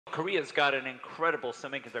Korea's got an incredible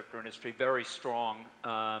semiconductor industry, very strong,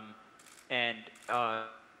 and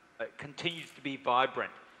continues to be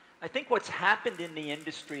vibrant. I think what's happened in the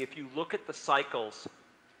industry, if you look at the cycles,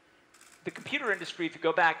 the computer industry, if you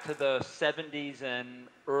go back to the 70s and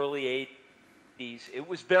early 80s, it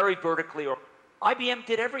was very vertically oriented. IBM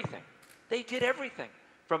did everything. They did everything.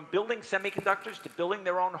 From building semiconductors, to building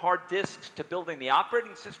their own hard disks, to building the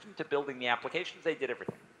operating system, to building the applications, they did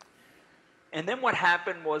everything. And then what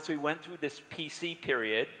happened was we went through this PC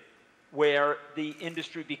period where the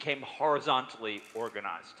industry became horizontally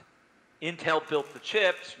organized. Intel built the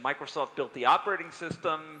chips, Microsoft built the operating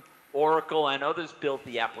system, Oracle and others built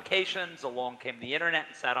the applications, along came the internet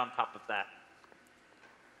and sat on top of that.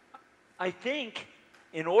 I think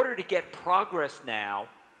in order to get progress now,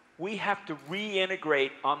 we have to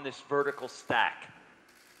reintegrate on this vertical stack.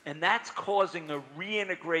 And that's causing a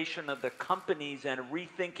reintegration of the companies and a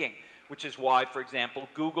rethinking, which is why, for example,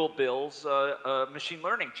 Google builds a machine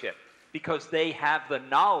learning chip, because they have the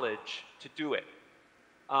knowledge to do it.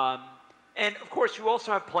 And of course, you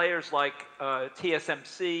also have players like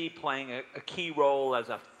TSMC playing a key role as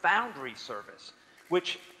a foundry service,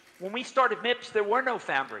 which when we started MIPS, there were no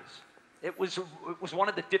foundries. It was one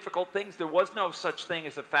of the difficult things. There was no such thing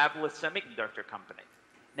as a fabless semiconductor company.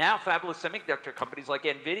 Now, fabless semiconductor companies like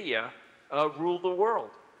NVIDIA rule the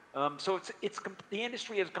world. So the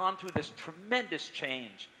industry has gone through this tremendous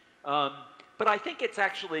change. But I think it's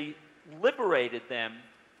actually liberated them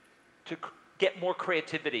to get more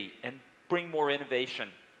creativity and bring more innovation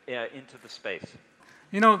into the space.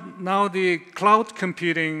 You know, now the cloud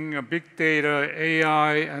computing, big data,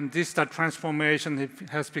 AI, and digital transformation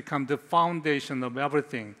has become the foundation of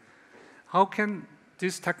everything. How can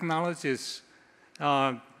these technologies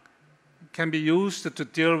can be used to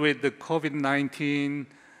deal with the COVID-19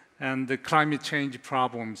 and the climate change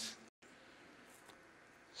problems?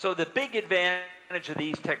 So the big advantage of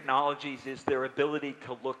these technologies is their ability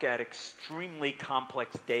to look at extremely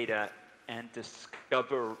complex data and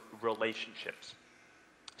discover relationships.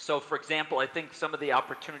 So for example, I think some of the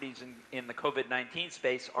opportunities in the COVID-19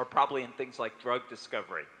 space are probably in things like drug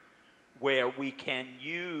discovery, where we can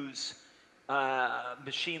use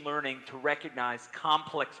machine learning to recognize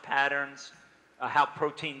complex patterns, how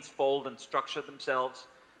proteins fold and structure themselves,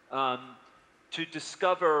 to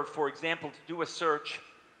discover, for example, to do a search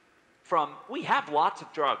from, we have lots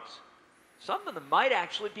of drugs. Some of them might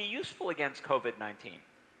actually be useful against COVID-19.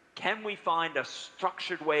 Can we find a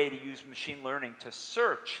structured way to use machine learning to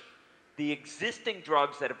search the existing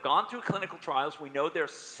drugs that have gone through clinical trials? We know they're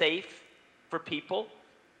safe for people.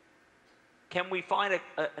 Can we find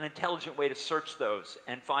an intelligent way to search those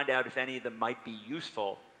and find out if any of them might be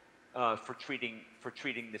useful for treating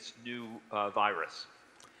this new virus?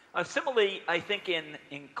 Similarly, I think in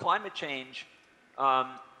climate change,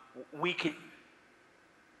 we can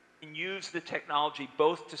use the technology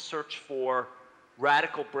both to search for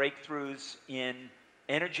radical breakthroughs in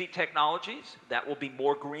energy technologies that will be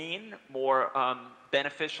more green, more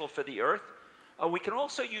beneficial for the Earth. We can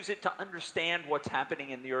also use it to understand what's happening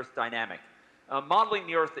in the Earth dynamic. Modeling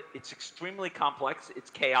the Earth, it's extremely complex,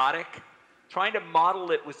 it's chaotic. Trying to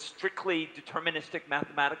model it with strictly deterministic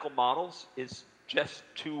mathematical models is just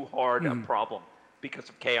too hard a problem because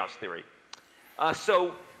of chaos theory.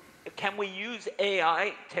 So can we use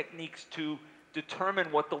AI techniques to determine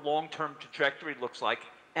what the long-term trajectory looks like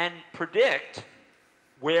and predict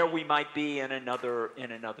where we might be in another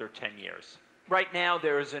 10 years? Right now,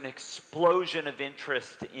 there is an explosion of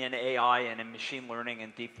interest in AI and in machine learning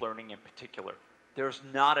and deep learning in particular. There's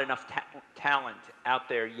not enough talent out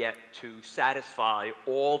there yet to satisfy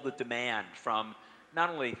all the demand from not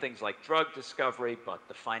only things like drug discovery, but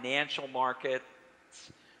the financial markets,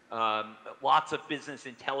 lots of business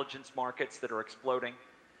intelligence markets that are exploding.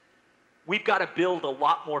 We've got to build a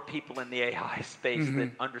lot more people in the AI space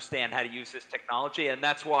that understand how to use this technology, and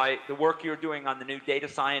that's why the work you're doing on the new Data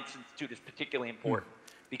Science Institute is particularly important,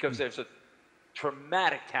 because there's a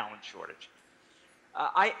dramatic talent shortage.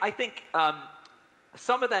 I think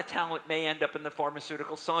some of that talent may end up in the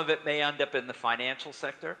pharmaceutical, some of it may end up in the financial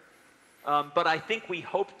sector, but I think we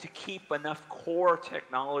hope to keep enough core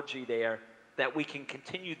technology there that we can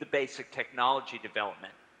continue the basic technology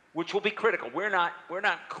development, which will be critical. We're not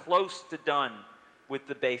close to done with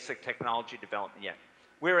the basic technology development yet.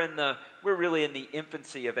 We're really in the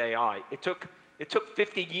infancy of AI. It took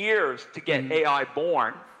 50 years to get AI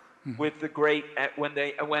born, with the great when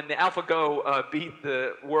the AlphaGo beat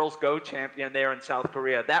the world's Go champion there in South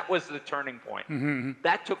Korea. That was the turning point.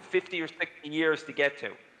 That took 50 or 60 years to get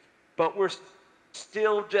to, but we're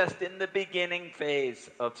still just in the beginning phase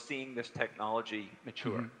of seeing this technology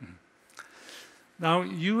mature. Now,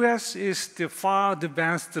 U.S. is the far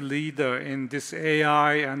advanced leader in this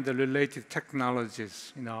AI and the related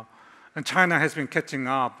technologies, and China has been catching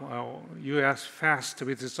up. U.S. fast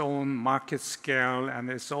with its own market scale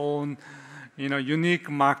and its own, unique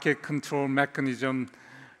market control mechanism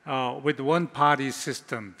with one-party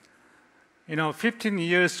system. 15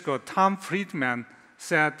 years ago, Tom Friedman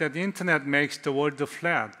said that the internet makes the world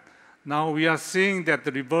flat. Now we are seeing that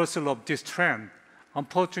the reversal of this trend.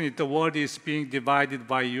 Unfortunately, the world is being divided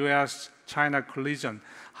by US-China collision.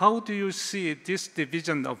 How do you see this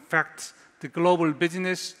division affect the global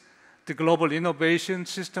business, the global innovation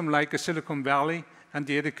system like Silicon Valley, and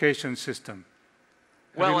the education system?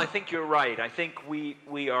 Well, I think you're right. I think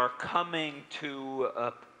we are coming to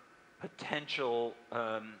a potential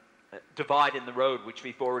divide in the road, which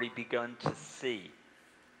we've already begun to see.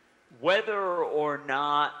 Whether or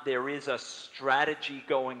not there is a strategy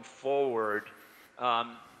going forward,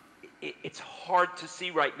 it's hard to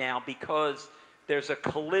see right now because there's a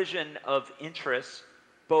collision of interests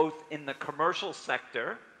both in the commercial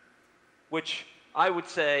sector, which I would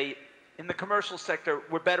say in the commercial sector,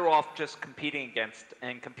 we're better off just competing against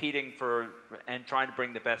and competing for and trying to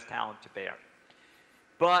bring the best talent to bear.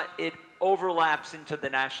 But it overlaps into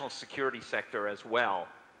the national security sector as well.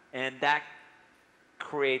 And that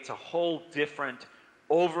creates a whole different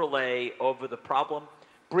overlay over the problem,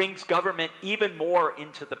 brings government even more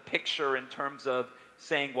into the picture in terms of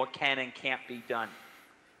saying what can and can't be done.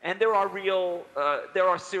 And there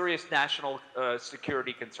are serious national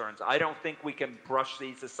security concerns. I don't think we can brush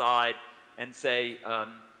these aside and say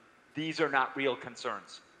these are not real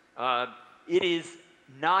concerns. It is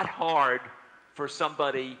not hard for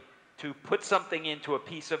somebody to put something into a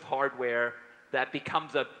piece of hardware that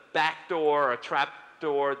becomes a backdoor, a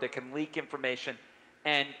trapdoor that can leak information,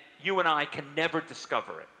 and you and I can never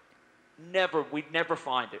discover it. Never, we'd never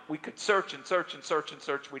find it. We could search and search and search and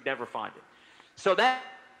search, we'd never find it. So that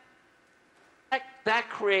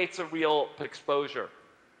creates a real exposure.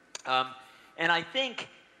 And I think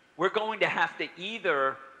we're going to have to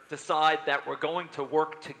either decide that we're going to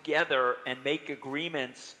work together and make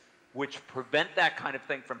agreements which prevent that kind of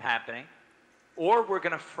thing from happening, or we're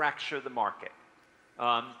going to fracture the market.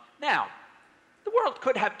 Now, the world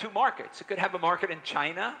could have two markets. It could have a market in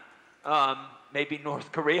China, maybe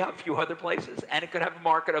North Korea, a few other places, and it could have a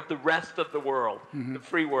market of the rest of the world, the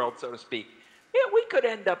free world, so to speak. Yeah, we could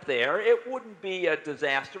end up there. It wouldn't be a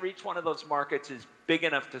disaster. Each one of those markets is big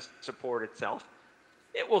enough to support itself.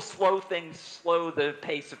 It will slow the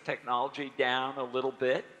pace of technology down a little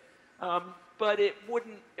bit, but it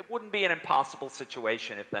wouldn't be an impossible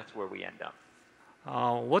situation if that's where we end up.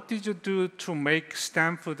 What did you do to make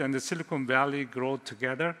Stanford and the Silicon Valley grow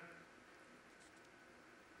together?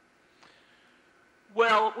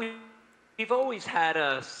 Well, we've always had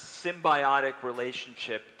a symbiotic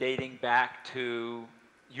relationship dating back to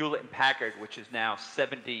Hewlett-Packard, which is now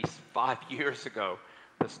 75 years ago,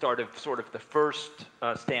 the start of sort of the first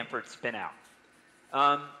Stanford spin-out.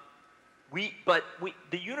 The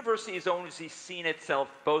university has always seen itself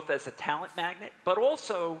both as a talent magnet, but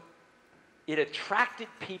also it attracted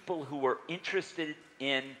people who were interested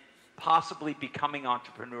in possibly becoming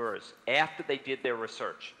entrepreneurs after they did their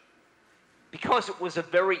research. Because it was a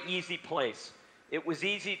very easy place. It was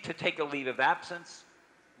easy to take a leave of absence,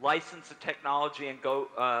 license a technology, and go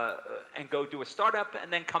do a startup,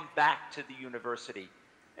 and then come back to the university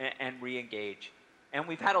and re-engage. And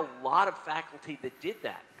we've had a lot of faculty that did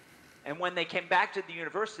that. And when they came back to the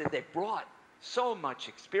university, they brought so much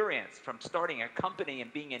experience from starting a company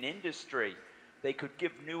and being in industry. They could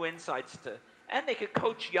give new insights and they could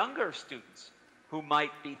coach younger students who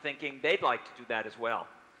might be thinking they'd like to do that as well.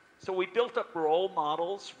 So we built up role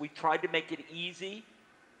models. We tried to make it easy.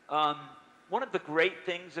 One of the great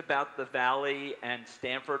things about the Valley and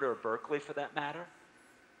Stanford, or Berkeley for that matter,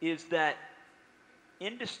 is that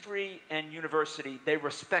industry and university, they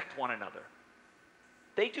respect one another.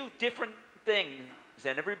 They do different things,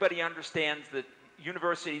 and everybody understands that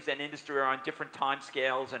universities and industry are on different time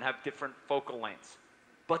scales and have different focal lengths.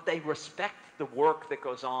 But they respect the work that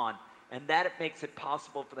goes on, and that it makes it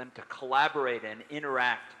possible for them to collaborate and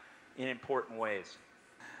interact in important ways.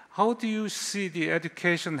 How do you see the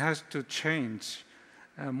education has to change?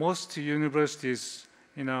 Most universities,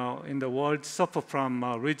 in the world suffer from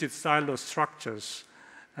rigid silo structures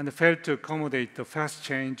and fail to accommodate the fast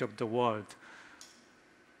change of the world.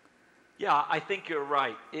 Yeah, I think you're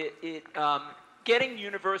right. Getting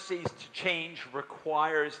universities to change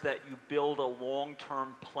requires that you build a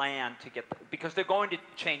long-term plan to get, because they're going to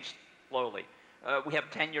change slowly. We have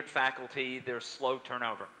tenured faculty, there's slow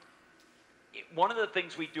turnover. One of the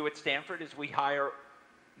things we do at Stanford is we hire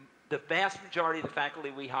the vast majority of the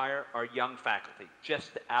faculty we hire are young faculty,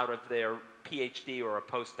 just out of their PhD or a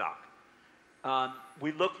postdoc.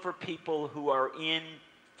 We look for people who are in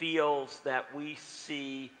fields that we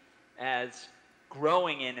see as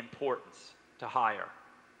growing in importance to hire.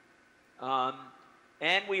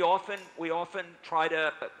 And we often try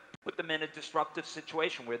to put them in a disruptive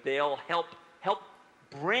situation where they'll help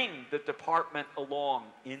bring the department along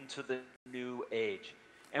into the new age.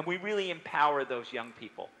 And we really empower those young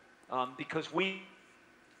people because we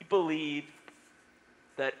believe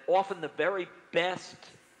that often the very best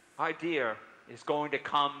idea is going to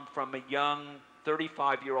come from a young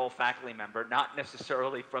 35-year-old faculty member, not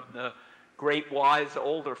necessarily from the great, wise,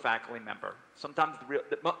 older faculty member. Sometimes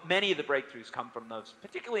many of the breakthroughs come from those,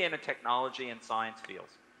 particularly in the technology and science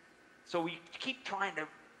fields. So we keep trying to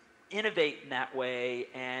innovate in that way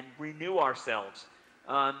and renew ourselves.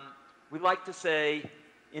 We like to say,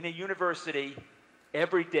 in a university,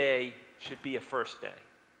 every day should be a first day.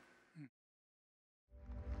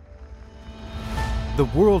 The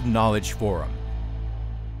World Knowledge Forum